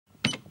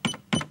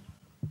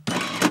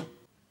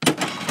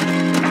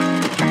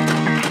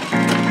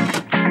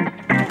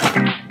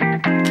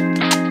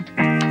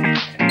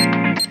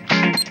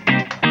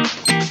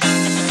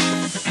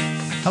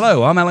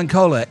Hello, I'm Alan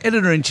Kohler,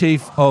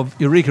 Editor-in-Chief of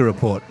Eureka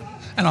Report.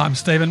 And I'm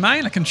Stephen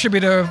Mayne, a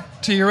contributor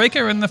to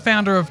Eureka and the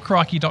founder of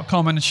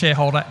Crikey.com and a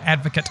shareholder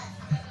advocate.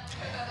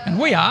 And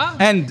we are...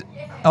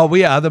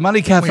 We are the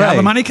Money Cafe. We are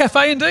the Money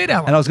Cafe indeed,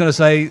 Alan. And I was going to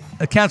say,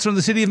 a councillor in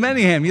the city of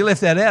Manningham. You left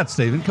that out,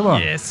 Stephen. Come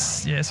on.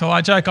 Yes. Well, I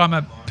joke I'm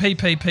a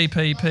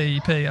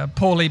PPPPPP, a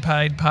poorly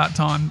paid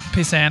part-time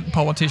pissant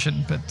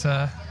politician,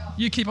 but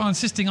you keep on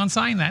insisting on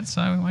saying that,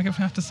 so I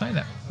have to say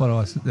that.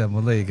 Well,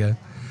 there you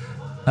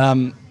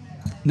go.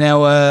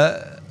 Now,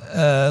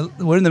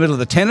 we're in the middle of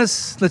the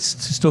tennis. Let's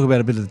just talk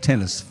about a bit of the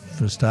tennis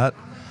for a start.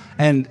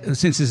 And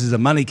since this is a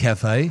money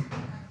cafe,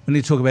 we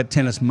need to talk about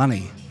tennis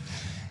money.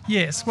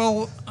 Yes,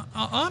 well,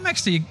 I'm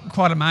actually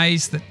quite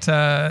amazed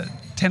that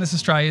Tennis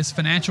Australia's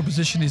financial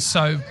position is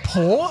so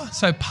poor,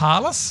 so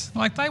parlous.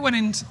 Like, they went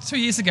in 2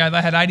 years ago,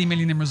 they had 80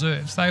 million in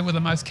reserves. They were the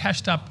most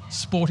cashed-up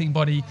sporting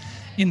body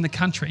in the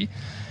country.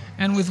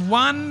 And with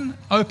one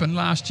Open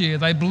last year,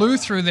 they blew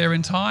through their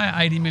entire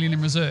 80 million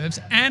in reserves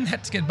and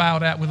had to get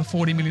bailed out with a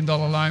 $40 million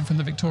loan from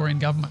the Victorian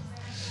government.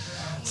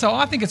 So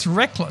I think it's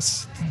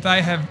reckless.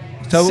 They have...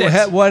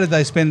 why did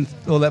they spend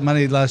all that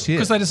money last year?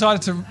 Because they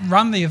decided to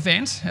run the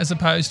event as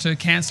opposed to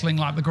cancelling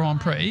like the Grand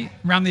Prix,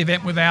 run the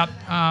event without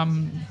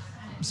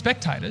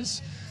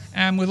spectators,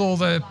 and with all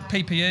the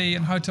PPE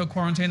and hotel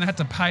quarantine, they had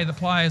to pay the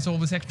players all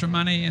this extra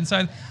money. And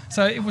so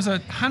it was a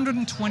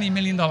 $120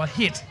 million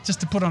hit just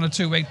to put on a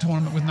 2-week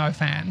tournament with no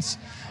fans.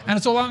 And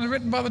it's all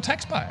underwritten by the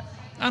taxpayer,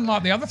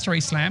 unlike the other 3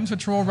 slams,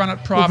 which are all run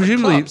at private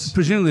clubs.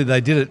 Presumably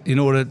they did it in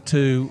order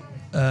to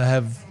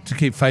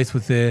keep faith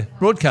with their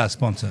broadcast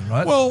sponsor,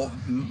 right? Well,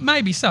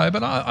 maybe so,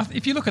 but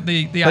if you look at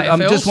the but AFLs... I'm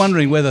just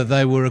wondering whether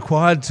they were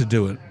required to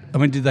do it. I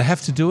mean, did they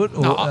have to do it,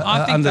 or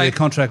under their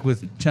contract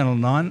with Channel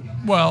 9?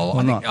 Well,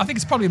 I think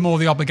it's probably more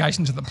the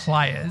obligation to the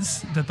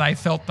players that they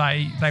felt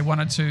they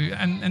wanted to,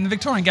 and the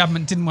Victorian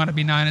government didn't want to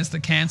be known as the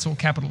cancel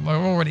capital. They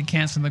were already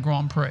cancelling the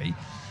Grand Prix.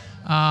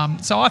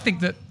 So I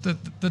think that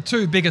the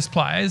 2 biggest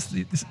players,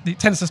 the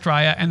Tennis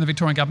Australia and the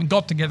Victorian government,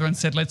 got together and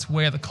said, let's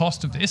wear the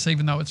cost of this,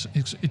 even though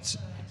it's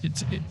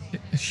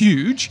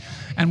huge,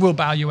 and we'll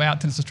bail you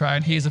out, Tennis Australia,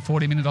 and here's a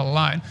 $40 million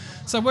loan.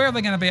 So where are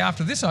they going to be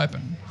after this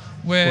Open?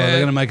 Are they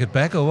going to make it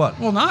back or what?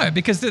 Well, no,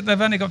 because they've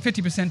only got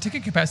 50%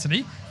 ticket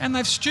capacity, and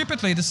they've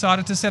stupidly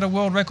decided to set a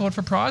world record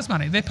for prize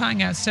money. They're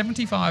paying out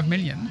 $75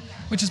 million,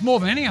 which is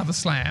more than any other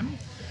slam.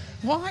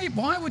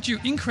 Why would you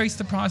increase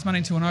the prize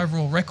money to an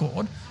overall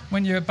record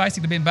when you're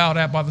basically being bailed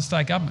out by the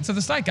state government? So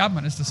the state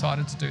government has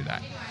decided to do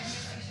that.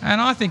 And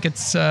I think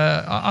it's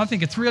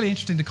really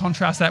interesting to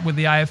contrast that with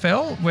the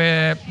AFL,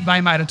 where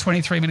they made a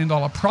 $23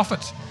 million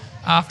profit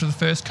after the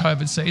first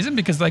COVID season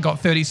because they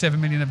got $37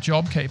 million of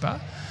JobKeeper.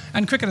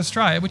 And Cricket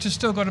Australia, which has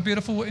still got a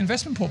beautiful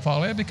investment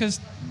portfolio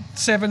because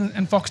Seven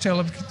and Foxtel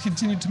have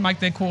continued to make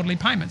their quarterly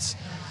payments.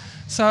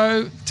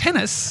 So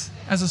tennis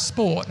as a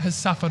sport has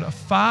suffered a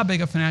far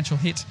bigger financial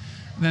hit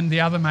than the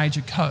other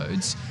major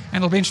codes, and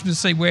it'll be interesting to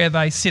see where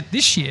they sit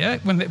this year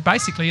when they're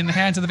basically in the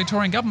hands of the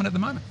Victorian government at the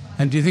moment.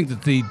 And do you think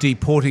that the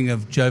deporting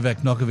of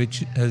Novak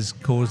Djokovic has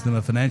caused them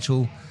a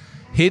financial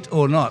hit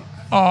or not?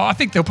 Oh, I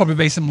think there'll probably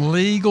be some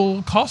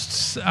legal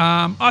costs.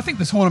 I think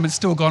the tournament's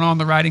still gone on.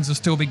 The ratings will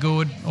still be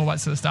good, all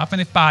that sort of stuff.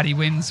 And if Barty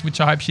wins, which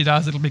I hope she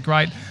does, it'll be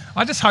great.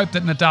 I just hope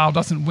that Nadal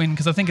doesn't win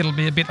because I think it'll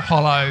be a bit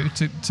hollow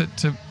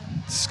to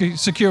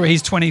secure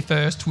his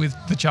 21st with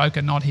the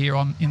Joker not here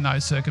in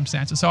those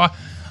circumstances. So I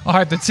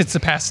hope that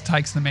Tsitsipas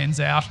takes the men's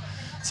out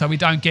so we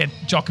don't get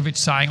Djokovic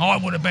saying, I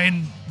would have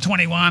been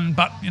 21,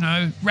 but,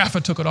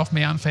 Rafa took it off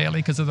me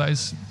unfairly because of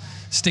those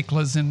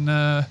sticklers in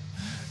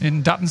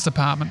Dutton's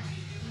department.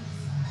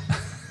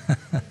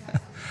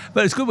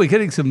 But it's good we're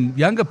getting some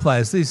younger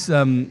players. This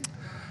guy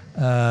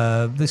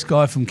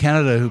from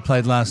Canada who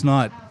played last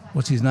night,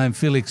 what's his name?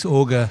 Felix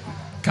Auger.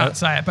 Can't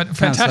say it, but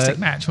fantastic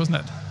match, wasn't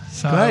it?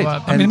 So, great.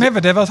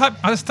 Medvedev,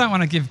 I just don't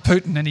want to give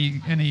Putin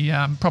any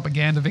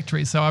propaganda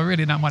victories, so I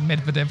really don't want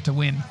Medvedev to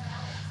win.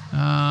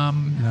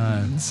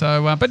 No.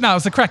 So, but no, it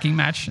was a cracking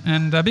match,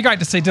 and it'd be great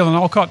to see Dylan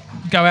Alcott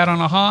go out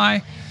on a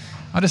high.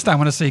 I just don't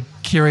want to see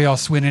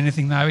Kyrgios win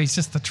anything, though. He's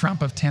just the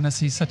Trump of tennis.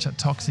 He's such a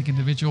toxic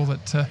individual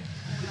that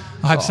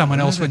I hope someone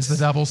else wins the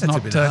doubles,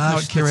 not Kyrgios.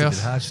 That's a bit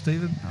harsh,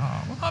 Stephen.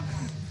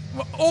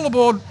 Well, all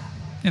aboard,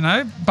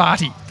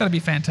 Barty. That'd be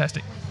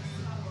fantastic.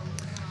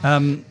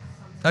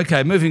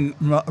 Okay, moving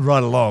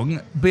right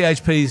along.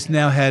 BHP's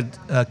now had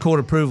court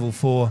approval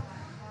for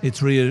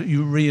its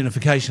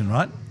reunification,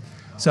 right?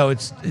 So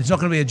it's not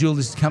going to be a dual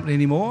listed company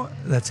anymore.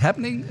 That's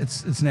happening.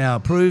 It's now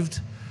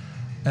approved.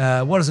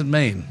 What does it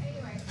mean?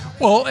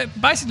 Well, it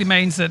basically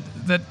means that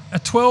a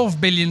 $12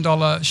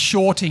 billion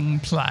shorting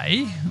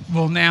play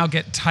will now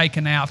get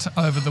taken out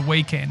over the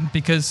weekend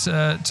because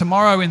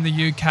tomorrow in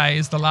the UK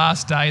is the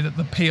last day that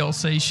the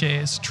PLC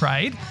shares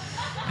trade.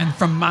 And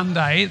from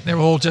Monday, they're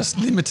all just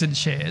limited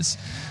shares.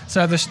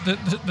 So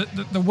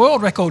the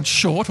world record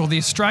short, or the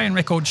Australian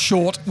record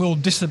short, will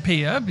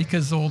disappear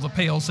because all the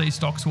PLC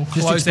stocks will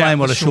close out. Just explain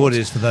what a short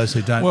is for those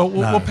who don't know.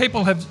 Well,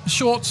 people have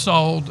short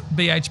sold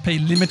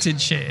BHP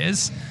limited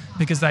shares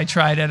because they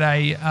trade at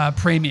a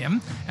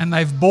premium, and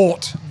they've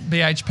bought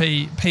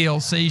BHP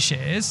PLC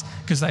shares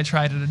because they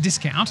trade at a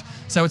discount.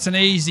 So it's an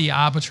easy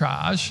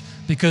arbitrage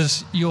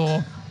because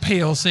your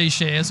PLC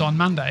shares on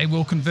Monday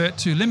will convert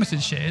to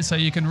limited shares, so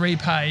you can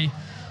repay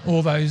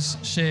all those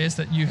shares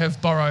that you have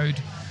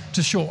borrowed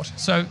to short.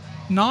 So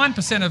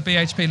 9% of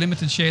BHP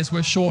Limited shares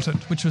were shorted,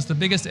 which was the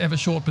biggest ever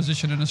short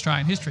position in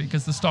Australian history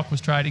because the stock was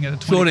trading at a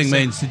 20%. Shorting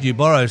means that you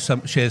borrow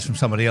some shares from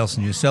somebody else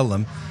and you sell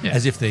them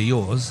as if they're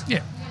yours.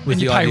 Yeah. With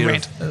and the you pay idea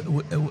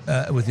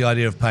rent. With the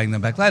idea of paying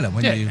them back later.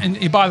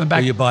 And you buy them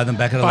back. Or you buy them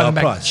back at a lower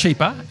price.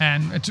 Cheaper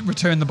and to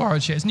return the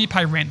borrowed shares. And you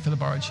pay rent for the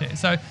borrowed shares.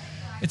 So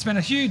it's been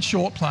a huge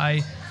short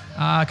play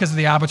because of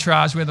the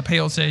arbitrage where the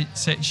PLC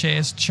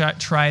shares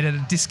trade at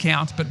a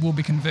discount but will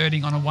be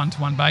converting on a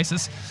one-to-one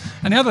basis.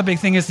 And the other big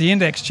thing is the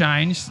index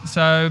change.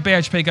 So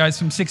BHP goes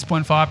from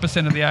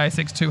 6.5% of the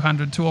ASX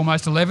 200 to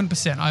almost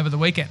 11% over the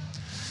weekend.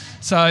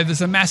 So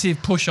there's a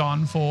massive push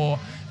on for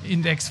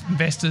index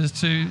investors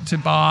to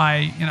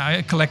buy,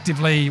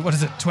 collectively,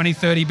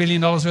 $20-30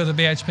 billion worth of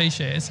BHP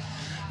shares.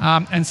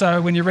 And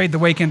so when you read the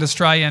Weekend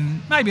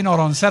Australian, maybe not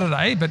on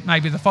Saturday, but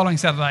maybe the following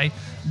Saturday,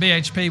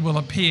 BHP will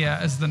appear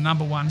as the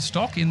number one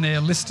stock in their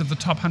list of the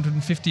top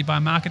 150 by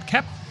market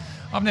cap.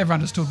 I've never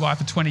understood why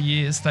for 20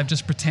 years they've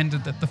just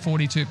pretended that the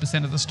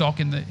 42% of the stock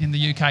in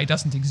the UK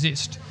doesn't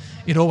exist.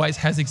 It always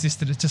has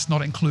existed, it's just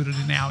not included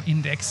in our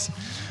index.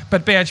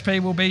 But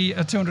BHP will be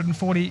a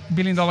 $240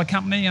 billion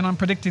company, and I'm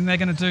predicting they're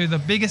going to do the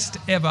biggest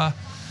ever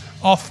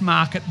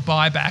off-market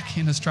buyback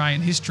in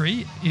Australian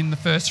history in the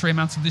first 3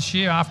 months of this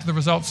year after the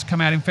results come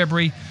out in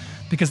February,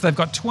 because they've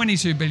got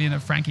 22 billion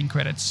of franking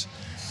credits.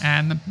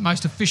 And the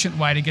most efficient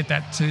way to get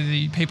that to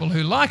the people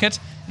who like it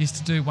is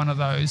to do one of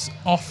those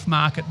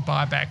off-market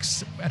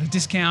buybacks at a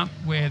discount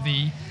where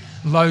the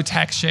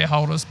low-tax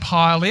shareholders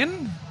pile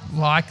in,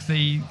 like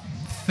the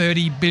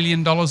 $30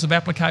 billion of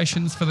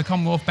applications for the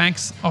Commonwealth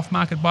Bank's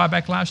off-market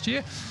buyback last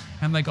year,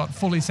 and they got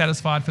fully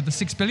satisfied for the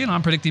 $6 billion.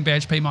 I'm predicting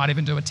BHP might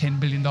even do a $10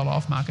 billion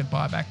off-market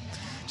buyback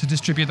to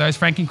distribute those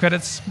franking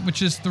credits,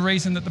 which is the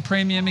reason that the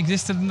premium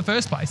existed in the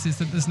first place, is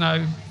that there's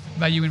no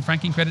value in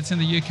franking credits in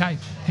the UK,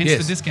 hence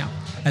the discount.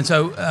 And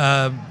so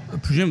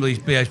presumably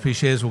BHP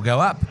shares will go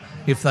up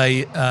if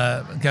they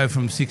go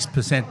from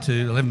 6% to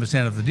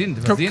 11% of the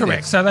index.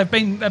 Correct. So there's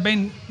been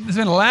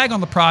a lag on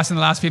the price in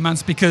the last few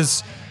months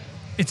because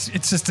it's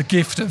just a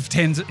gift of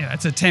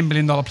it's a $10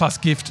 billion plus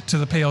gift to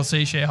the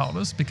PLC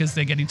shareholders because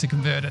they're getting to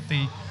convert at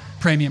the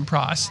premium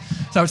price.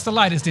 So it's the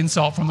latest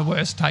insult from the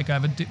worst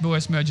takeover, the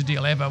worst merger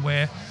deal ever,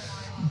 where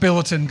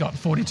Billiton got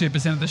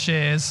 42% of the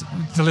shares,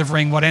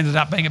 delivering what ended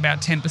up being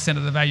about 10%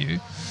 of the value.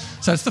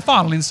 So it's the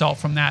final insult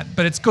from that,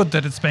 but it's good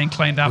that it's being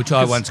cleaned up. Which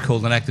I once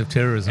called an act of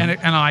terrorism.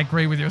 And I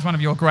agree with you. It was one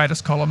of your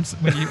greatest columns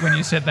when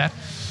you said that.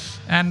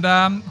 And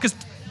because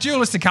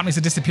dual-listed companies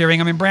are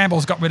disappearing. I mean,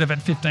 Brambles got rid of it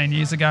 15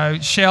 years ago.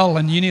 Shell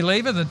and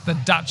Unilever, the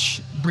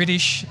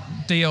Dutch-British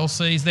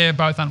DLCs, they're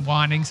both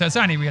unwinding. So it's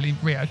only really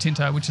Rio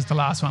Tinto, which is the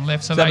last one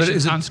left. So they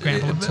should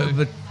unscramble it too.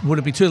 But would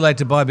it be too late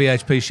to buy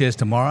BHP shares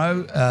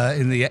tomorrow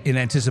in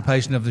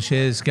anticipation of the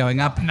shares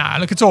going up? No,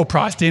 look, it's all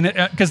priced in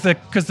because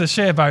the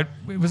share vote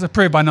was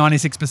approved by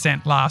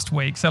 96% last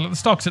week. So the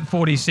stock's at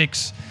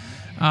 46.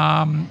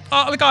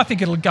 I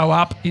think it'll go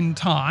up in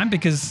time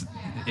because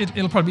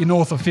it'll probably be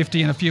north of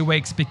 50 in a few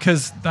weeks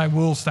because they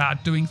will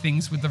start doing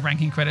things with the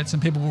franking credits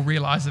and people will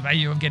realise the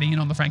value of getting in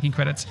on the franking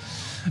credits.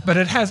 But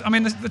it has,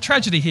 the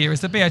tragedy here is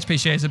that BHP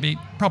shares would be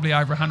probably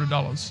over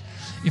 $100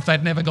 if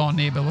they'd never gone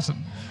near Billiton.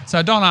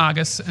 So Don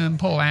Argus and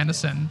Paul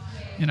Anderson,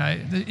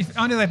 if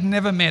only they'd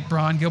never met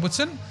Brian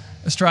Gilbertson,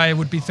 Australia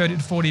would be $30 to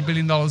 $40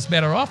 billion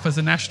better off as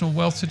a national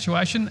wealth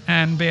situation,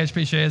 and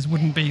BHP shares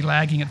wouldn't be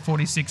lagging at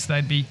 46,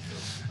 they'd be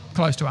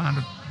close to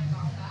 100.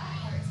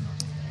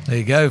 There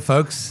you go,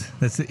 folks.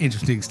 That's an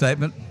interesting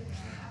statement.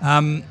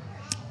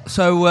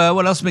 So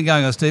what else has been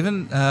going on,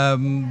 Stephen?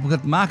 We've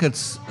got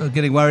markets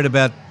getting worried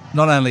about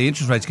not only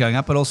interest rates going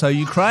up, but also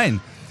Ukraine.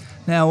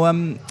 Now,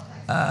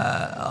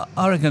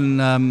 I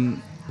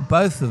reckon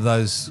both of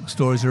those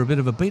stories are a bit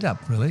of a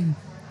beat-up, really.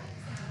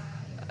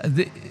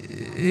 The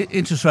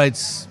interest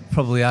rates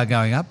probably are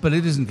going up, but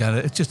it isn't going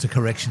to. It's just a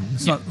correction.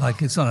 It's not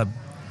a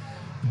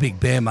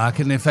big bear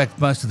market, and in fact,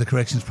 most of the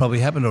corrections probably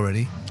happened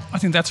already. I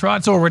think that's right.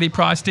 It's already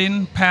priced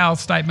in. Powell's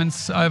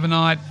statements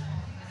overnight,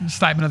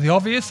 statement of the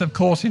obvious. Of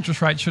course,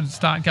 interest rates should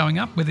start going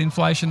up with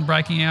inflation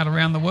breaking out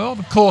around the world.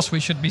 Of course,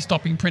 we should be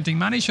stopping printing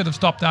money. Should have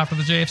stopped after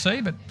the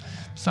GFC, but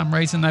for some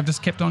reason they've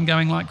just kept on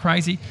going like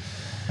crazy.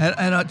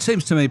 And it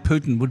seems to me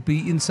Putin would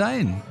be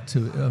insane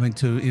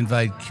to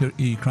invade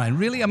Ukraine.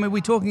 Really?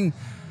 We're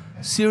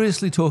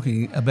seriously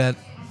talking about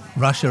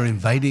Russia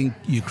invading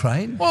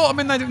Ukraine? Well,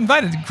 they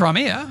invaded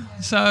Crimea,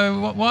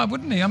 so why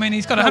wouldn't he?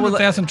 He's got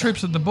 100,000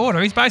 troops at the border.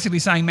 He's basically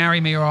saying,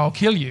 marry me or I'll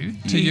kill you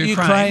to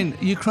Ukraine.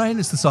 Ukraine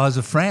is the size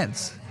of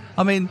France.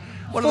 What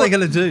are they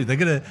going to do? They're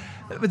going to...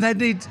 But they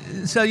need,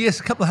 so yes,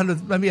 a couple of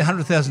hundred, maybe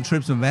 100,000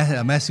 troops are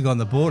massing on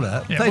the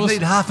border. Yeah, They well,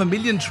 need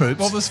 500,000 troops.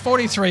 Well, there's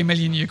 43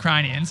 million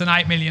Ukrainians, and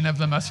 8 million of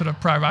them are sort of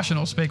pro-Russian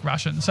or speak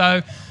Russian.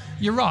 So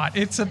you're right,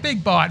 it's a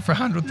big bite for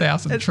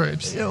 100,000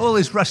 troops. All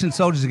these Russian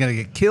soldiers are going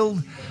to get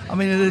killed. I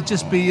mean, it'd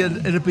just be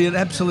an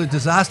absolute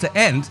disaster.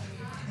 And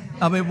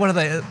I mean, what are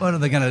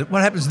they going to?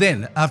 What happens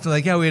then after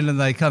they go in and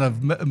they kind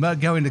of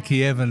go into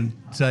Kiev and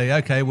say,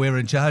 "Okay, we're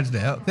in charge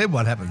now"? Then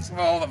what happens?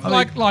 Well,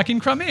 like in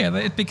Crimea,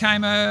 it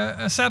became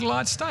a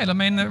satellite state. I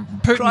mean,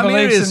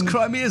 Putin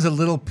Crimea's a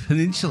little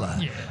peninsula.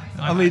 Yeah,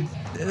 I mean,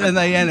 and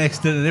they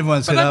annexed it, and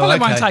everyone said, they probably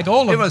won't take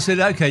all of it. Everyone said,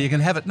 "Okay, you can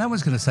have it." No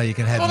one's going to say you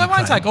can have it. Well, they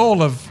won't take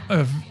all of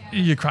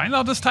Ukraine.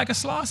 They'll just take a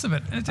slice of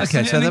it. It's just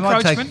okay, so an they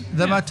might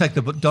encroachment. take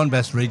the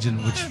Donbass region,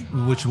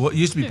 which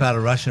used to be part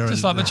of Russia,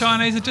 Just and like the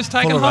Chinese have just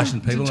taken full of Hong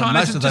Russian people, the and Chinese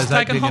most of have just those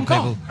 8 taken million Hong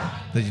people Kong.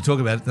 that you talk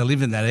about, they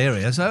live in that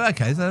area. So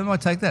okay, so they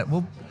might take that.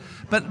 Well,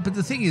 but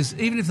the thing is,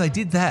 even if they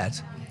did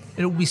that,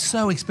 it would be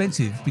so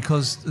expensive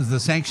because of the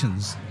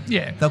sanctions.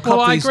 Yeah. They'll cop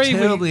I these agree.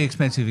 terribly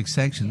expensive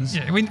sanctions.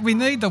 Yeah, we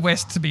need the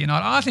West to be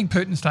united. I think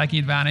Putin's taking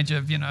advantage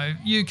of,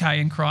 UK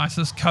in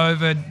crisis,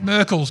 COVID,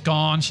 Merkel's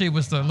gone. She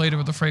was the leader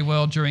of the free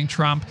world during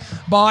Trump.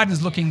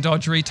 Biden's looking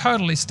dodgery,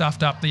 totally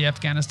stuffed up the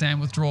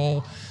Afghanistan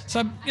withdrawal.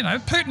 So,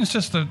 Putin's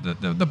just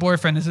the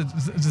boyfriend is a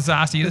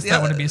disaster you just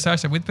don't want to be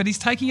associated with, but he's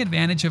taking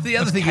advantage of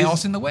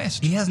chaos in the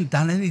West. He hasn't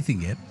done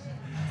anything yet.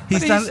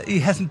 He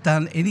hasn't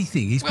done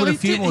anything. He's put a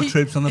few more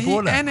troops on the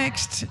border.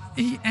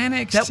 He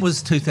annexed. That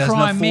was 2014.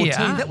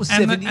 Crimea, That was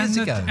 7 years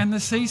ago. And the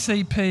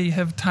CCP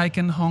have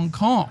taken Hong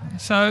Kong.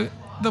 So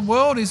the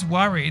world is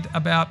worried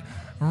about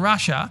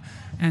Russia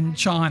and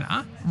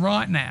China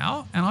right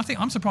now, and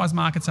I'm surprised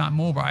markets aren't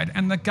more worried.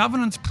 And the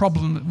governance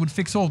problem that would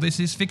fix all this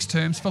is fixed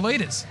terms for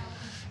leaders.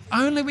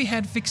 Only we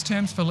had fixed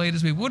terms for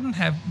leaders, we wouldn't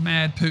have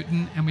mad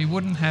Putin, and we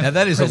wouldn't have now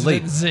that is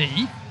President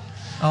elite.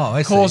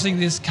 Xi causing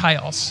this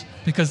chaos.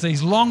 Because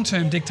these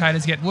long-term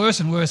dictators get worse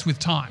and worse with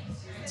time.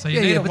 So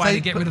you need a way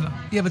to get rid of them.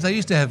 Yeah, but they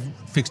used to have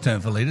fixed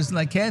term for leaders and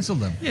they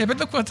cancelled them. Yeah, but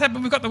look what's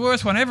happened. We've got the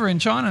worst one ever in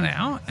China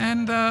now.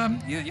 And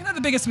the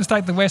biggest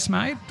mistake the West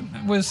made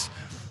was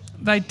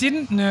they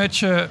didn't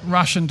nurture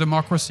Russian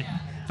democracy.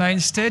 They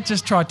instead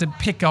just tried to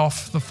pick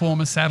off the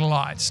former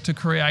satellites to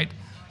create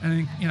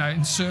and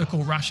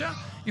encircle Russia.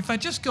 If they'd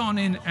just gone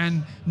in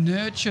and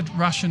nurtured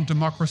Russian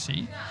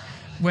democracy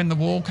when the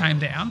wall came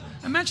down,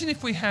 imagine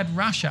if we had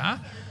Russia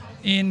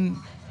in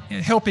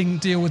helping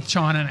deal with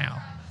China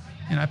now.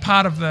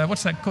 Part of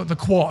the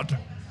Quad,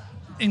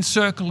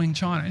 encircling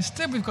China.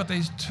 Instead, we've got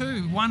these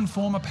two, one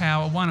former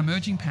power, one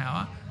emerging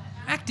power,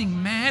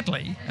 acting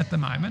madly at the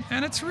moment,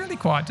 and it's really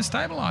quite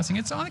destabilising.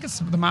 I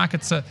think the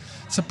markets are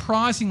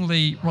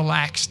surprisingly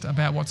relaxed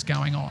about what's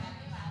going on.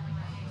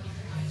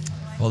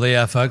 Well, there you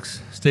are, folks.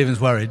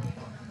 Stephen's worried.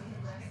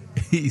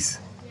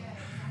 He's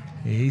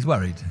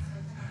worried.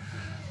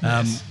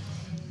 Yes.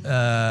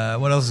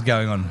 What else is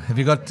going on? Have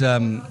you got?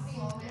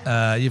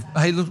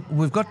 Hey, look,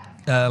 we've got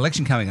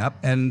election coming up,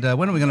 and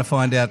when are we going to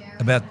find out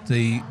about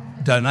the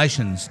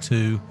donations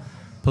to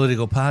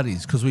political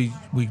parties? Because we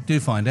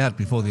do find out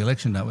before the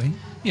election, don't we?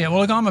 Yeah,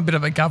 well, look, I'm a bit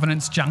of a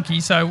governance junkie.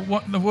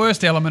 So, the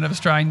worst element of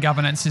Australian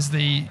governance is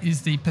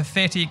the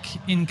pathetic,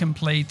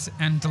 incomplete,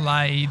 and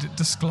delayed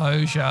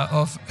disclosure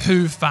of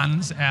who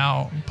funds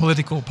our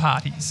political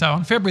parties. So,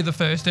 on February the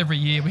 1st every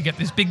year, we get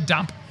this big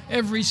dump.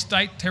 Every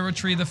state,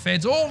 territory, the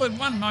feds, all at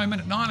one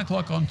moment at 9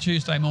 o'clock on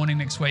Tuesday morning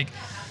next week.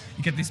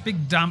 You get this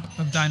big dump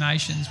of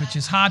donations, which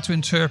is hard to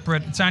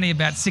interpret. It's only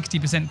about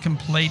 60%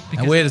 complete.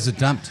 And where is it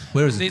dumped?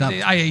 Where is it dumped?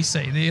 The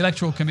AEC, the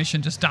Electoral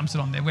Commission, just dumps it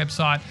on their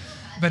website.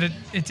 But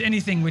it's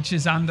anything which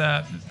is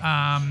under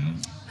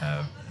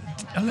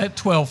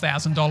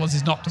 $12,000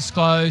 is not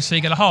disclosed. So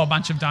you get a whole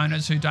bunch of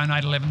donors who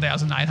donate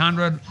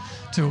 $11,800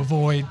 to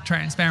avoid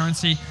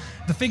transparency.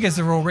 The figures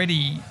are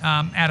already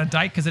out of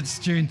date because it's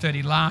June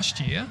 30 last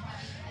year.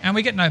 And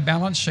we get no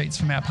balance sheets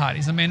from our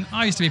parties. I mean,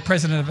 I used to be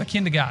president of a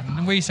kindergarten,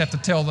 and we used to have to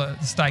tell the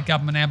state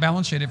government our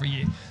balance sheet every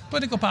year.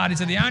 Political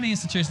parties are the only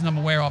institutions I'm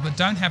aware of that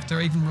don't have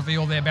to even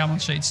reveal their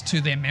balance sheets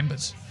to their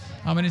members.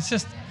 I mean, it's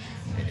just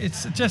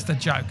a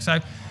joke. So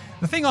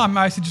the thing I'm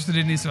most interested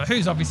in is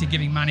who's obviously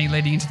giving money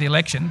leading into the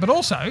election, but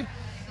also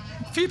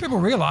few people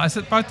realise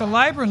that both the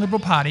Labor and Liberal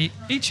Party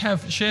each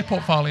have share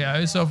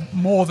portfolios of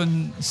more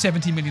than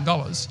 $70 million.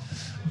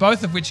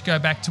 Both of which go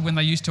back to when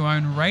they used to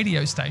own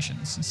radio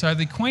stations. So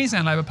the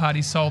Queensland Labor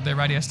Party sold their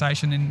radio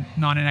station in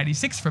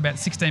 1986 for about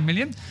 $16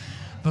 million.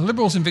 The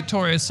Liberals in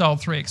Victoria sold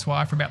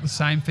 3XY for about the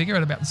same figure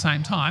at about the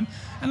same time.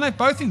 And they've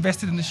both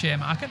invested in the share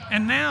market.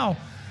 And now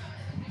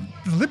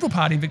the Liberal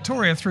Party in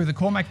Victoria, through the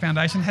Cormac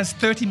Foundation, has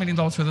 $30 million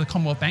worth of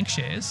Commonwealth Bank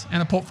shares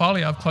and a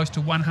portfolio of close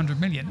to $100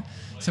 million.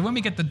 So when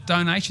we get the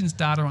donations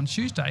data on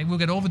Tuesday, we'll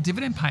get all the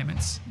dividend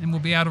payments and we'll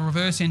be able to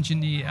reverse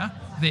engineer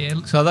their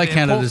So they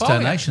counted as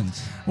portfolio.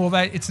 donations? Well,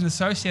 it's an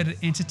associated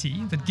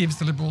entity that gives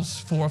the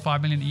Liberals $4 or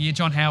 $5 million a year.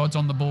 John Howard's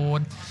on the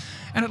board.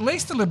 And at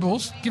least the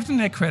Liberals, give them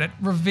their credit,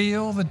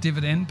 reveal the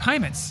dividend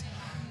payments.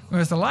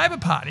 Whereas the Labor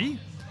Party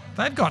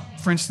They've got,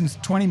 for instance,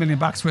 $20 million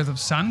worth of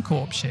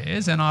Suncorp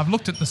shares, and I've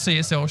looked at the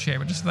CSL share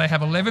register. They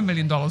have $11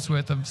 million worth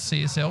of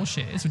CSL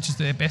shares, which is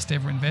their best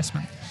ever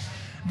investment.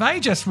 They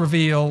just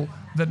reveal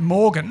that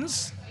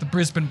Morgans, the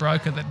Brisbane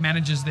broker that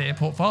manages their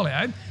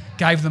portfolio,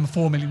 gave them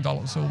 $4 million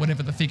or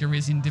whatever the figure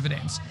is in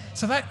dividends.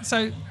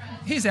 So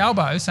here's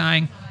Albo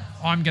saying,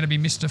 I'm going to be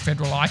Mr.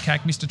 Federal ICAC,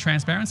 Mr.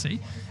 Transparency.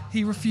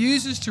 He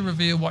refuses to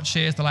reveal what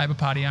shares the Labor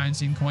Party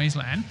owns in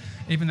Queensland,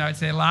 even though it's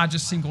their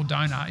largest single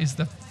donor, is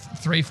the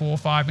 3, 4,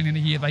 5 million a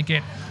year they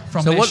get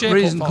from their share portfolio. So what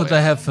reason could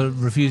they have for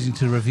refusing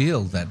to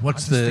reveal that?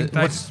 What's the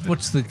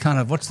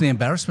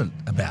embarrassment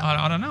about?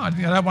 I don't know. I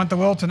don't want the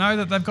world to know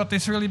that they've got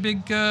this really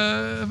big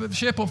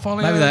share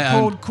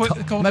portfolio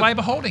called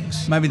Labor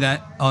Holdings. Maybe they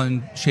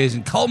own shares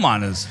in coal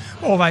miners.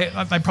 Well,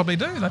 they probably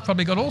do. They've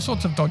probably got all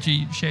sorts of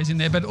dodgy shares in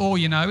there. But all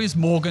you know is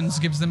Morgans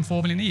gives them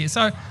 $4 million a year.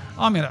 So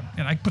I'm going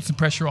to put some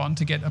pressure on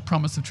to get a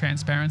promise of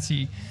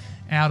transparency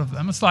out of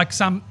them. It's like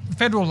some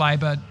federal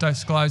Labor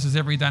discloses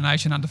every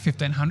donation under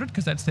 $1,500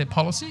 because that's their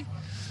policy,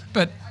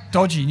 but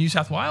dodgy New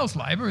South Wales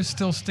Labor is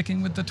still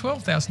sticking with the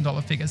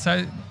 $12,000 figure.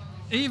 So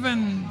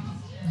even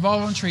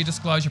voluntary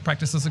disclosure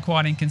practices are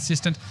quite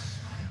inconsistent.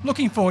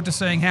 Looking forward to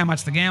seeing how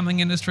much the gambling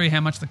industry, how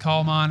much the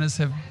coal miners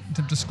have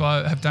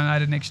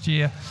donated next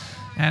year.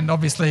 And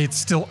obviously it's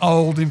still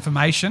old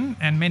information,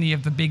 and many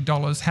of the big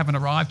dollars haven't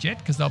arrived yet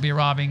because they'll be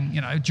arriving,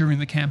 during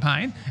the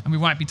campaign, and we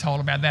won't be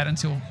told about that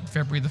until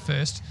February the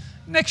 1st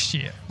next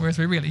year, whereas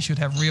we really should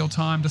have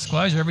real-time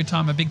disclosure. Every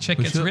time a big check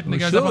gets written, it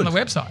goes up on the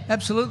website.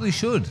 Absolutely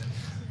should.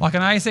 Like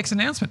an ASX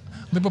announcement.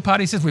 Liberal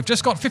Party says, we've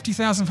just got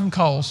 50,000 from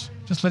Coles,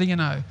 just letting you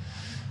know.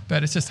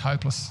 But it's just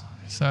hopeless.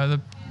 So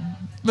the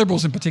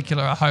Liberals in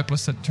particular are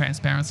hopeless at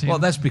transparency. Well,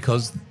 that's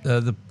because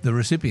the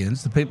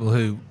recipients, the people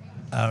who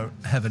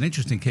have an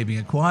interest in keeping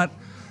it quiet,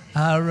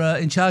 are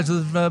in charge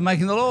of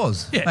making the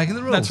laws, making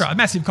the rules. That's right,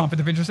 massive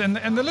conflict of interest. And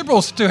the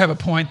Liberals do have a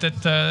point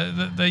that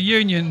the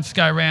unions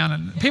go around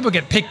and people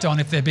get picked on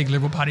if they're big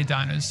Liberal Party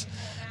donors.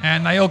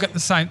 And they all get the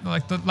same,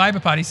 like the Labor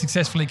Party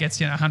successfully gets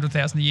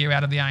 $100,000 a year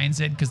out of the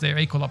ANZ because they're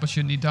equal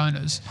opportunity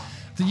donors.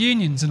 The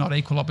unions are not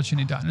equal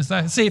opportunity donors. The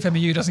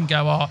CFMEU doesn't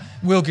go,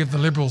 we'll give the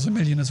Liberals $1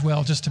 million as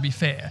well, just to be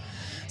fair.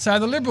 So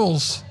the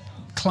Liberals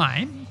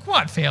claim,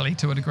 quite fairly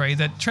to a degree,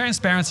 that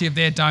transparency of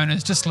their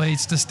donors just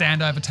leads to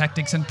standover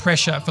tactics and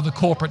pressure for the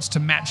corporates to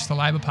match the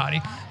Labor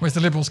Party, whereas the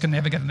Liberals can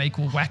never get an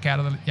equal whack out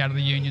of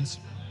the unions.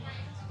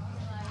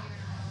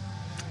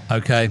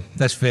 Okay,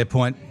 that's a fair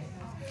point.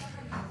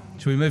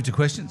 Should we move to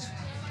questions?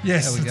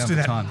 Yes, let's do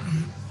that. Time?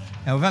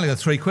 Now, we've only got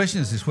 3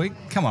 questions this week.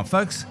 Come on,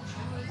 folks.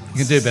 You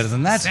can do better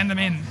than that. Send them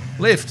in.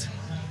 Lift.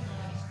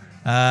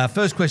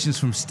 First question's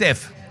from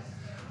Steph.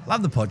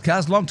 Love the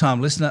podcast. Long-time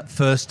listener,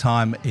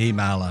 first-time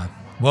emailer.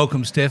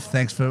 Welcome, Steph.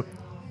 Thanks for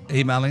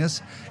emailing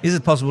us. Is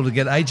it possible to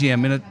get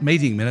AGM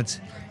meeting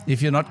minutes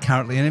if you're not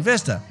currently an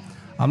investor?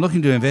 I'm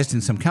looking to invest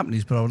in some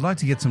companies, but I would like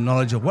to get some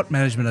knowledge of what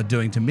management are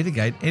doing to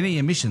mitigate any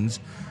emissions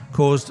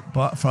caused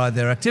by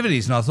their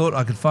activities, and I thought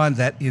I could find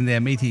that in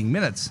their meeting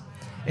minutes.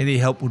 Any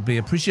help would be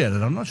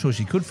appreciated. I'm not sure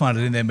she could find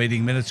it in their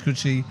meeting minutes, could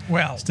she,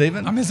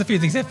 Stephen? There's a few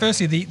things there.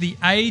 Firstly, the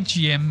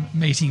AGM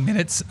meeting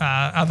minutes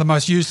are the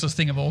most useless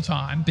thing of all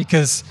time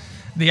because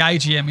the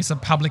AGM is a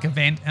public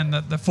event and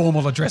the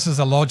formal addresses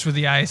are lodged with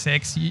the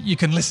ASX. You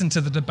can listen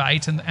to the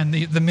debate and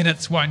the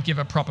minutes won't give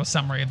a proper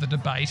summary of the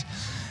debate.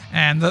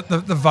 And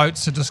the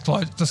votes are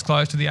disclosed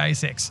to the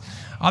ASX.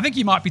 I think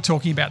you might be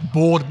talking about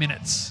board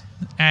minutes,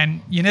 and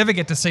you never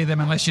get to see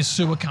them unless you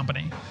sue a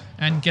company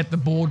and get the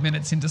board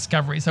minutes in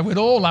Discovery. So we'd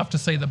all love to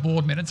see the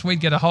board minutes. We'd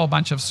get a whole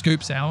bunch of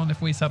scoops, Alan,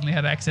 if we suddenly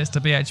had access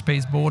to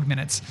BHP's board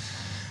minutes.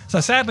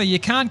 So sadly, you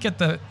can't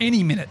get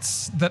any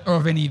minutes that are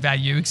of any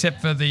value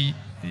except for the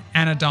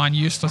anodyne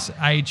useless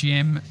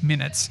AGM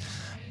minutes.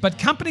 But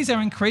companies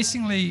are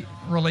increasingly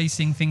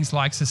releasing things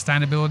like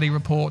sustainability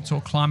reports or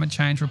climate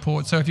change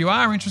reports. So if you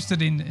are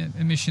interested in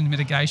emission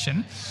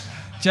mitigation,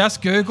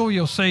 just Google,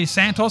 you'll see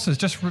Santos has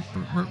just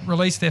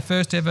released their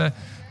first ever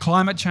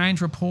climate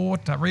change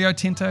report. Rio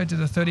Tinto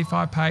did a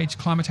 35-page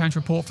climate change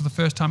report for the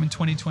first time in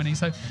 2020.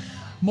 So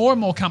more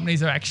and more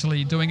companies are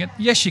actually doing it.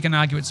 Yes, you can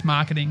argue it's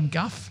marketing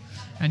guff,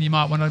 and you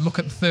might want to look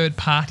at third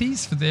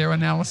parties for their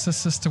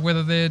analysis as to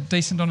whether they're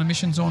decent on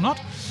emissions or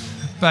not.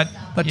 But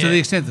to the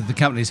extent that the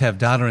companies have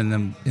data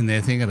in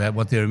their thing about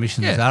what their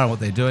emissions are and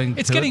what they're doing,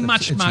 it's getting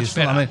much better.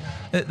 I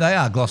mean, they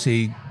are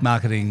glossy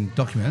marketing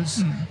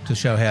documents to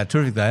show how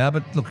terrific they are.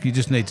 But look, you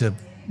just need to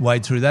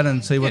wade through that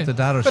and see what the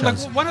data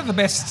shows. But one of the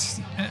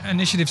best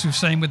initiatives we've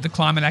seen with the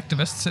climate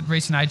activists at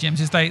recent AGMs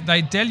is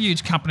they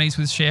deluge companies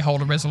with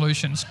shareholder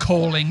resolutions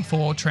calling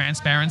for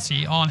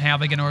transparency on how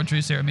they're going to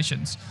reduce their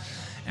emissions.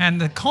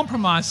 And the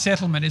compromise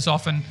settlement is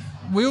often,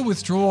 we'll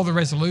withdraw the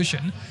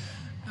resolution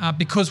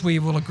because we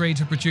will agree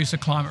to produce a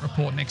climate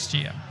report next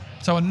year.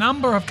 So a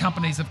number of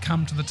companies have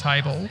come to the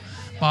table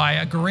by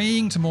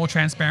agreeing to more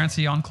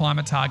transparency on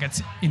climate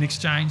targets in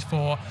exchange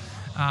for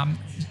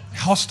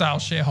hostile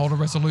shareholder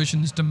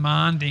resolutions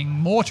demanding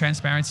more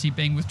transparency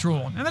being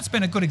withdrawn. And that's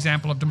been a good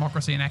example of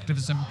democracy and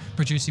activism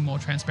producing more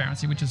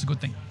transparency, which is a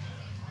good thing.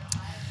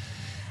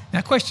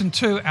 Now, question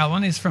 2,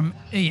 Alan, is from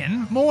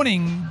Ian.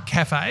 Morning,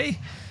 Cafe.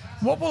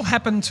 What will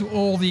happen to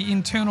all the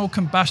internal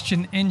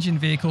combustion engine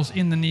vehicles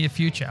in the near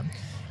future?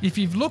 If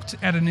you've looked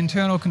at an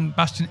internal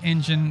combustion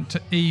engine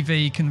to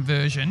EV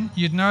conversion,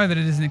 you'd know that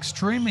it is an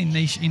extremely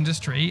niche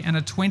industry and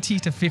a $20,000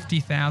 to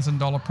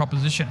 $50,000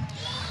 proposition.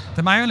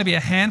 There may only be a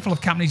handful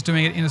of companies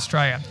doing it in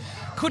Australia.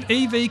 Could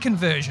EV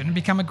conversion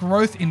become a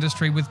growth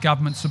industry with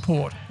government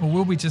support, or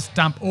will we just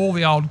dump all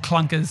the old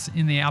clunkers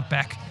in the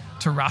outback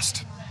to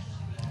rust?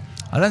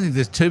 I don't think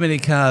there's too many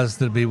cars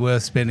that'd be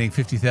worth spending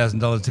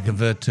 $50,000 to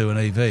convert to an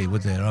EV,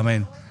 would there? I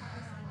mean,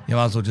 you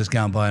might as well just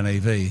go and buy an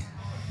EV.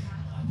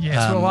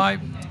 Yes,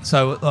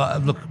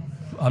 Look,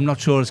 I'm not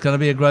sure it's going to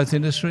be a growth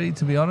industry,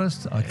 to be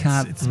honest. I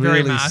can't it's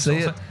very really see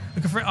it.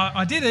 Look,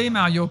 I did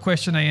email your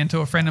question, Ian, to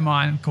a friend of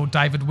mine called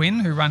David Wynn,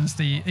 who runs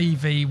the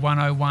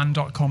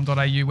ev101.com.au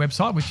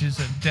website, which is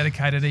a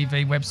dedicated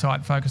EV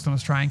website focused on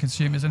Australian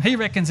consumers. And he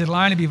reckons it'll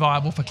only be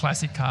viable for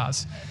classic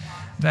cars,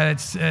 that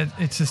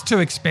it's just too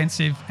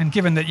expensive. And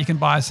given that you can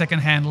buy a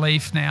second-hand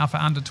Leaf now for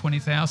under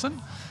 $20,000,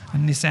 a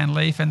Nissan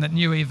Leaf, and that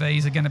new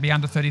EVs are going to be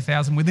under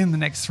 $30,000 within the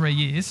next 3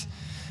 years,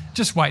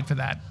 just wait for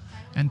that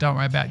and don't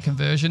worry about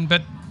conversion.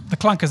 But the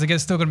clunkers are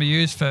still going to be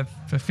used for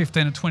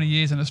 15 or 20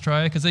 years in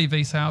Australia, because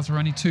EV sales were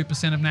only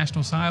 2% of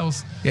national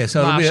sales. Yeah,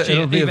 so last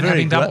it'll be year, a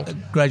very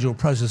gradual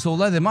process,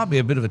 although there might be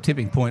a bit of a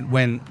tipping point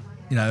when,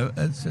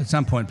 at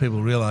some point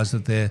people realise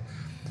that their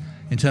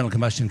internal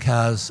combustion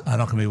cars are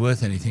not going to be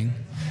worth anything.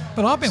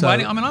 But I've been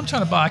waiting. I mean, I'm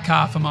trying to buy a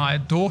car for my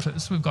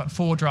daughters. We've got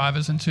 4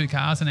 drivers and 2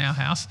 cars in our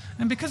house.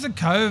 And because of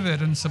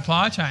COVID and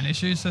supply chain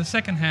issues, the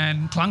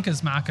second-hand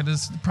clunkers market,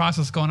 the price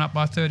has gone up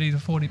by 30 to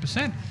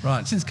 40%.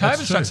 Right. Since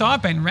COVID struck. So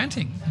I've been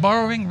renting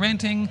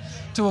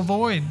to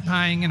avoid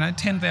paying,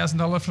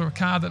 $10,000 for a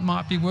car that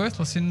might be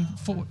worthless in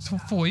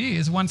 4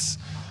 years once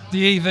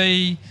the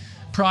EV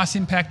price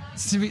impact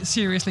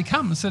seriously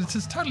comes. So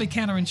it's totally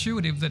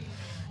counterintuitive that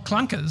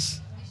clunkers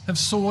have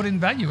soared in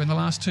value in the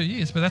last 2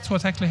 years, but that's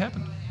what's actually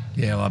happened.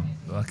 Yeah, well,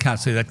 I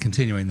can't see that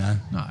continuing, though.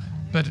 No,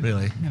 but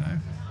really,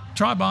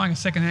 try buying a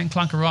second-hand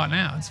clunker right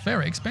now. It's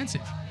very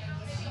expensive.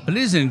 But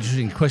it is an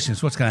interesting question.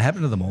 It's what's going to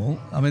happen to them all.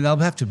 I mean, they'll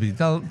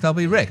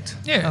be wrecked.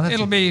 Yeah,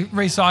 it'll be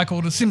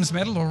recycled as Sims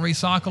metal or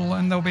recycle,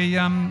 and there'll be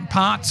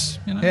parts,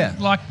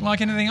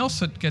 like anything else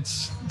that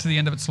gets to the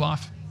end of its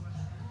life.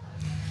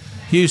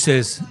 Hugh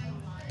says,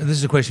 this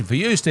is a question for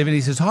you, Stephen.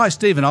 He says, "Hi,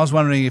 Stephen. I was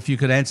wondering if you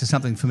could answer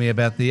something for me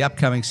about the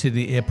upcoming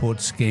Sydney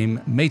Airport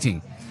scheme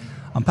meeting.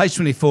 On page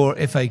 24,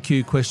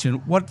 FAQ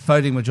question, what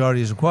voting majority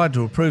is required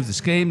to approve the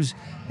schemes?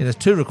 It has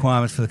 2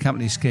 requirements for the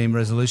company scheme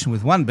resolution,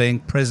 with one being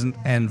present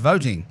and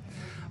voting.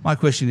 My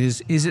question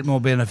is it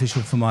more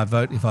beneficial for my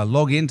vote if I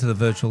log into the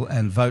virtual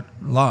and vote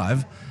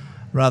live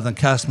rather than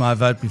cast my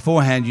vote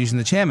beforehand using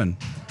the chairman?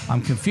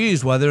 I'm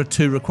confused why there are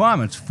 2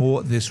 requirements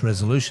for this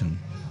resolution."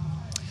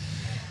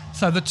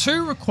 So the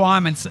 2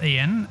 requirements,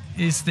 Ian,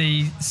 is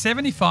the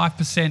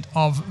 75%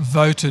 of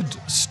voted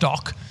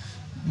stock,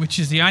 which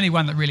is the only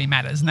one that really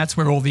matters, and that's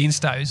where all the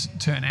instos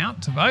turn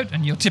out to vote,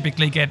 and you'll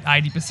typically get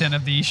 80%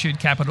 of the issued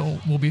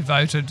capital will be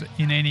voted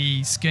in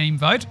any scheme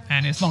vote,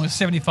 and as long as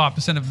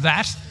 75% of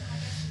that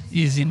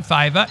is in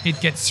favour,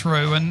 it gets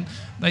through, and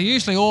they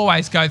usually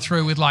always go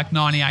through with like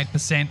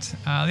 98%.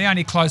 The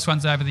only close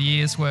ones over the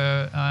years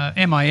were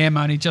MIM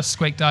only just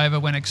squeaked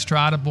over when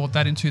Xstrata bought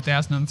that in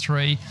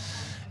 2003,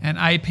 and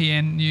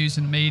APN News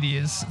and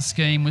Media's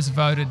scheme was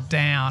voted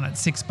down at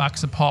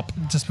 $6 a pop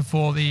just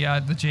before the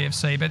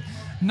GFC. But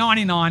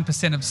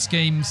 99% of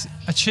schemes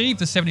achieve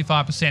the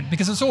 75%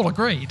 because it's all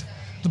agreed.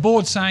 The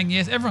board's saying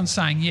yes, everyone's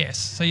saying yes.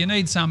 So you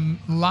need some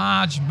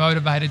large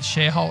motivated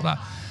shareholder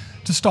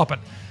to stop it.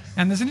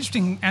 And there's an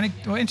interesting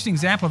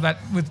example of that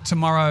with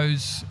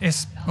tomorrow's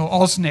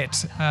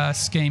AusNet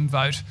scheme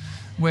vote,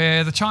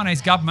 where the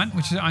Chinese government,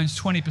 which owns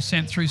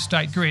 20% through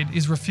State Grid,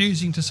 is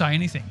refusing to say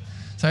anything.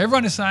 So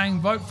everyone is saying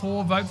vote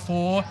for,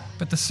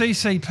 but the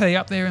CCP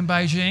up there in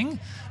Beijing,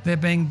 they're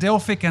being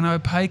Delphic and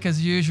opaque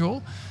as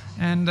usual.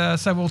 And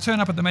so we'll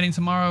turn up at the meeting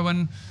tomorrow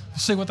and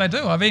see what they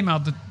do. I've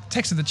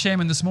texted the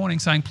chairman this morning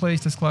saying,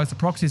 please disclose the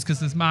proxies because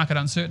there's market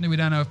uncertainty. We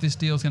don't know if this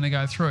deal's going to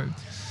go through.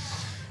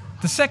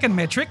 The second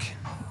metric,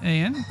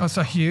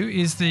 Hugh,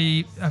 is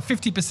the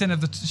 50% of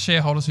the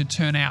shareholders who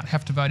turn out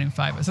have to vote in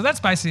favour. So that's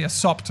basically a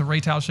SOP to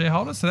retail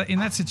shareholders. So in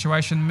that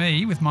situation,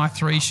 me, with my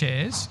 3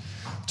 shares,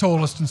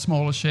 tallest and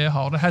smallest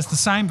shareholder, has the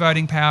same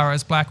voting power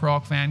as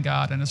BlackRock,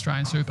 Vanguard and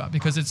Australian Super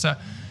because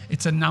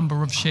it's a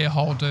number of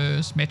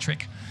shareholders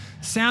metric.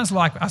 Sounds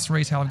like us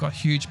retail have got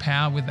huge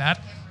power with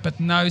that, but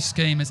no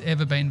scheme has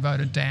ever been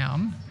voted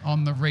down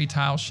on the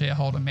retail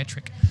shareholder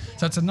metric.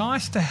 So it's a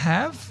nice to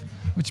have,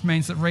 which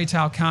means that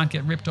retail can't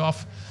get ripped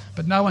off,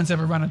 but no one's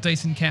ever run a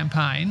decent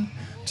campaign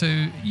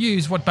to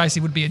use what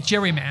basically would be a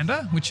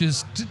gerrymander, which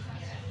is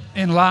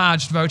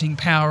enlarged voting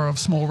power of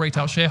small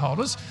retail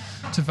shareholders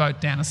to vote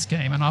down a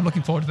scheme. And I'm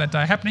looking forward to that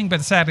day happening,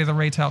 but sadly the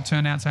retail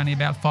turnout's only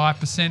about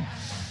 5%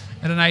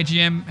 at an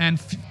AGM, and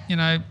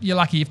you're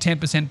lucky if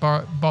 10%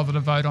 bother to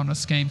vote on a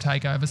scheme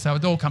takeover. So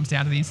it all comes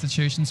down to the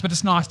institutions, but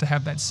it's nice to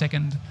have that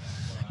second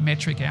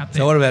metric out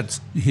there. So what about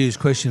Hugh's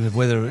question of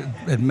whether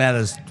it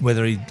matters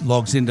whether he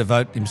logs in to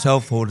vote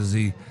himself or does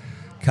he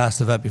cast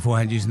the vote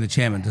beforehand using the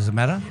chairman? Does it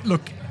matter?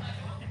 Look,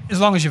 as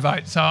long as you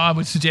vote. So I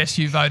would suggest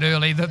you vote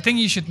early. The thing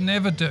you should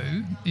never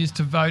do is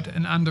to vote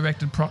an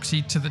undirected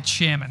proxy to the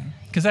chairman,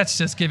 because that's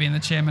just giving the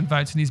chairman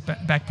votes in his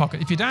back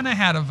pocket. If you don't know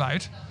how to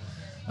vote,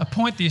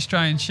 appoint the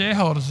Australian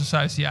Shareholders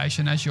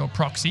Association as your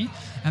proxy,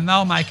 and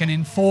they'll make an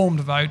informed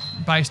vote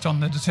based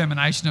on the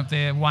determination of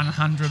their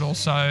 100 or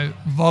so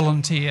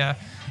volunteer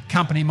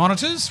company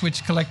monitors,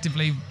 which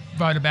collectively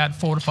vote about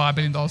 $4 to $5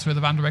 billion worth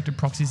of undirected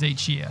proxies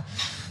each year.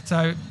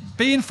 So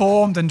be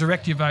informed and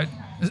direct your vote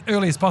as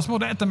early as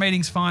possible. At the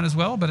meeting's fine as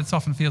well, but it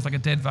often feels like a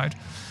dead vote.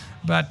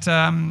 But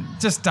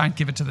just don't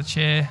give it to the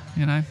chair,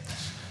 you know.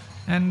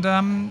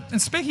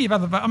 And speaking of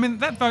other votes, I mean,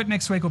 that vote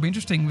next week will be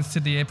interesting with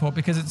Sydney Airport,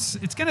 because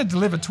it's going to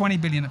deliver 20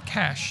 billion of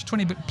cash,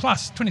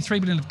 23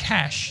 billion of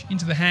cash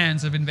into the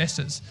hands of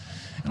investors.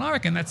 And I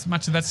reckon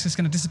much of that's just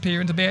going to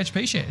disappear into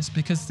BHP shares,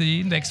 because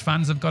the index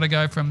funds have got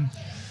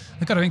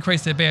to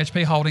increase their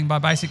BHP holding by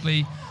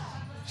basically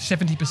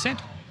 70%.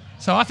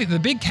 So I think the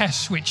big cash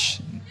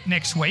switch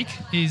next week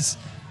is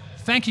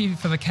thank you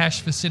for the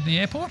cash for Sydney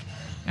Airport,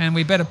 and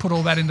we better put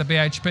all that into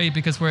BHP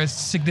because we're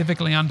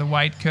significantly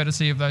underweight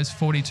courtesy of those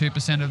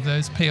 42% of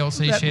those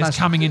PLC shares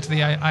coming into the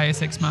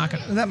ASX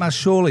market. That must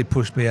surely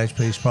push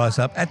BHP's price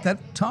up at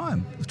that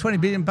time. If 20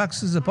 billion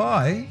bucks is a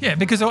buy. Yeah,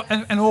 because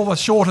and all the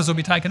shorters will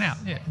be taken out.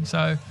 Yeah,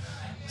 so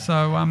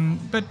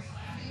but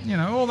you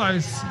know, all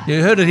those.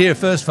 You heard it here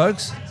first,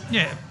 folks.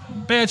 Yeah,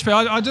 BHP.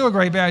 I do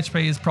agree.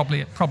 BHP is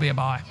probably a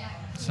buy.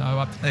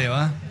 So there you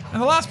are. And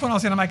the last point I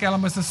was going to make,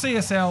 Alan, was the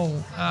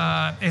CSL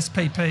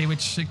SPP,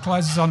 which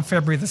closes on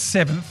February the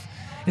 7th.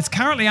 It's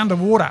currently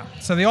underwater,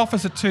 so the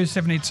offer's at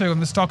 272 and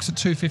the stock's at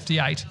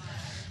 258.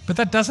 But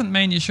that doesn't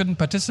mean you shouldn't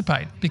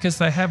participate, because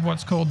they have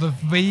what's called the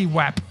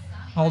VWAP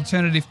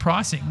alternative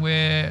pricing,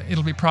 where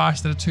it'll be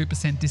priced at a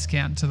 2%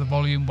 discount to the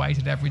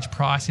volume-weighted average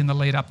price in the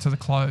lead up to the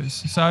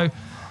close. So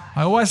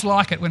I always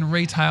like it when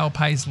retail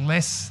pays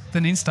less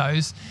than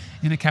instos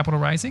in a capital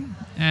raising,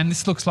 and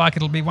this looks like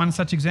it'll be one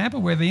such example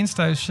where the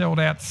instos shelled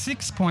out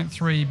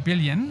 $6.3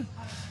 billion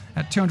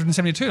at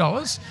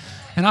 $272,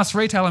 and us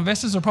retail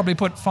investors will probably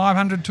put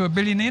 $500 to $1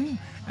 billion in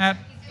at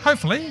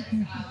hopefully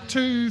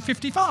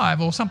 $255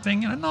 or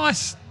something, a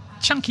nice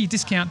chunky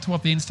discount to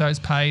what the instos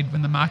paid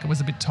when the market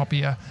was a bit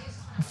toppier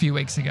a few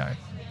weeks ago.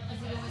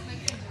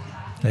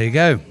 There you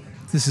go.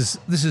 This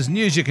is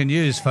news you can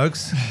use,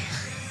 folks.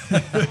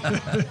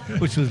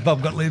 Which was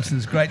Bob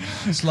Gottliebson's great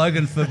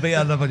slogan for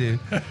BRW.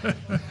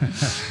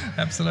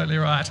 Absolutely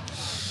right.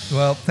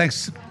 Well,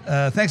 thanks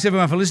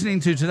everyone for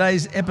listening to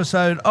today's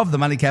episode of The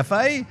Money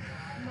Cafe.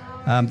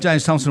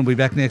 James Thompson will be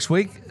back next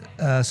week,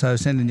 so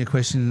send in your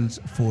questions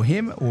for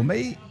him or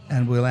me,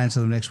 and we'll answer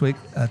them next week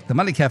at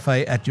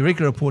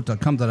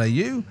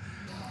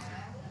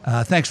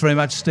themoneycafe@eurekareport.com.au. Thanks very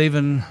much,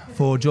 Stephen,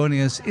 for joining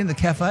us in the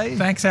cafe.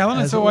 Thanks, Alan.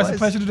 It's always a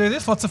pleasure to do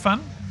this. Lots of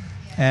fun.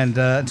 And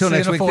until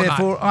next week,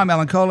 therefore, I'm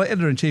Alan Kohler,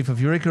 Editor-in-Chief of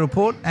Eureka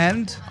Report,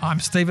 and I'm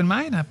Stephen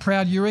Mayne, a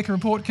proud Eureka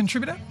Report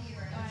contributor.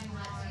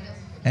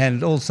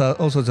 And also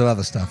all sorts of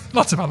other stuff.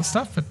 Lots of other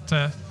stuff, but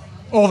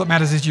all that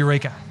matters is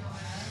Eureka.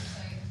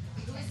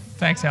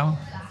 Thanks, Alan.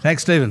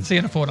 Thanks, Stephen. See you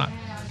in a fortnight.